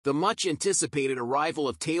The much-anticipated arrival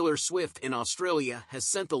of Taylor Swift in Australia has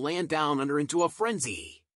sent the land down under into a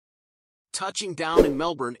frenzy. Touching down in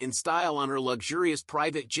Melbourne in style on her luxurious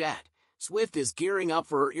private jet, Swift is gearing up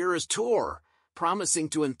for her Eras tour, promising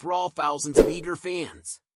to enthrall thousands of eager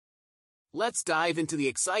fans. Let's dive into the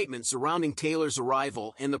excitement surrounding Taylor's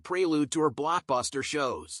arrival and the prelude to her blockbuster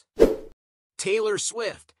shows. Taylor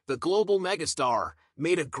Swift, the global megastar,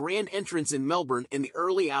 made a grand entrance in Melbourne in the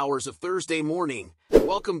early hours of Thursday morning,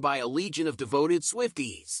 welcomed by a legion of devoted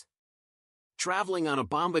Swifties. Traveling on a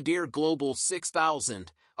Bombardier Global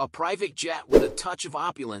 6000, a private jet with a touch of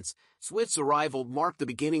opulence, Swift's arrival marked the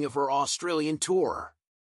beginning of her Australian tour.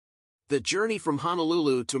 The journey from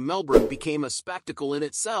Honolulu to Melbourne became a spectacle in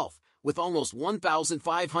itself, with almost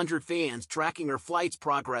 1,500 fans tracking her flight's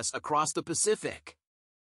progress across the Pacific.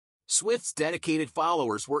 Swift's dedicated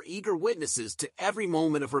followers were eager witnesses to every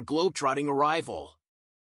moment of her globetrotting arrival.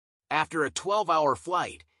 After a 12-hour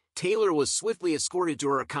flight, Taylor was swiftly escorted to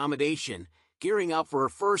her accommodation, gearing up for her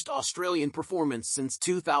first Australian performance since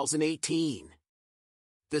 2018.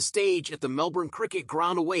 The stage at the Melbourne Cricket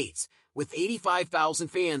Ground awaits, with 85,000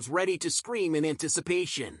 fans ready to scream in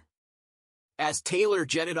anticipation. As Taylor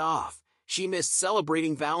jetted off, she missed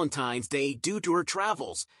celebrating Valentine's Day due to her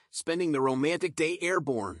travels, spending the romantic day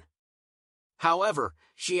airborne. However,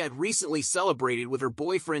 she had recently celebrated with her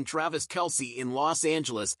boyfriend Travis Kelce in Los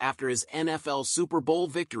Angeles after his NFL Super Bowl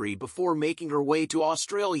victory before making her way to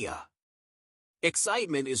Australia.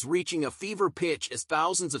 Excitement is reaching a fever pitch as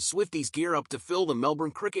thousands of Swifties gear up to fill the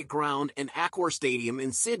Melbourne Cricket Ground and Accor Stadium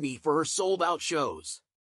in Sydney for her sold-out shows.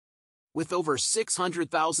 With over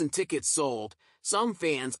 600,000 tickets sold, some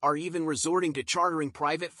fans are even resorting to chartering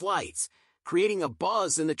private flights, creating a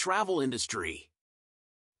buzz in the travel industry.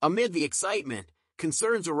 Amid the excitement,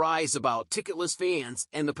 concerns arise about ticketless fans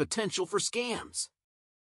and the potential for scams.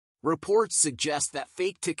 Reports suggest that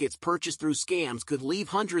fake tickets purchased through scams could leave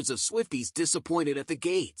hundreds of Swifties disappointed at the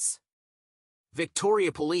gates.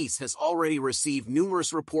 Victoria Police has already received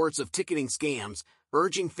numerous reports of ticketing scams,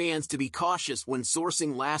 urging fans to be cautious when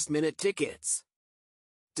sourcing last-minute tickets.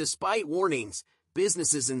 Despite warnings,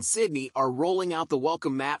 businesses in Sydney are rolling out the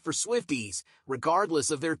welcome mat for Swifties, regardless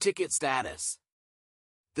of their ticket status.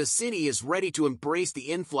 The city is ready to embrace the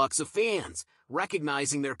influx of fans,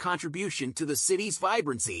 recognizing their contribution to the city's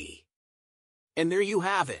vibrancy. And there you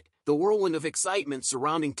have it, the whirlwind of excitement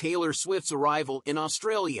surrounding Taylor Swift's arrival in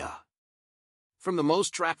Australia. From the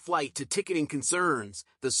most-tracked flight to ticketing concerns,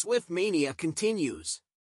 the Swift mania continues.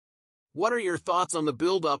 What are your thoughts on the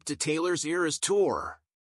build-up to Taylor's Eras tour?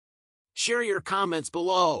 Share your comments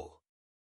below.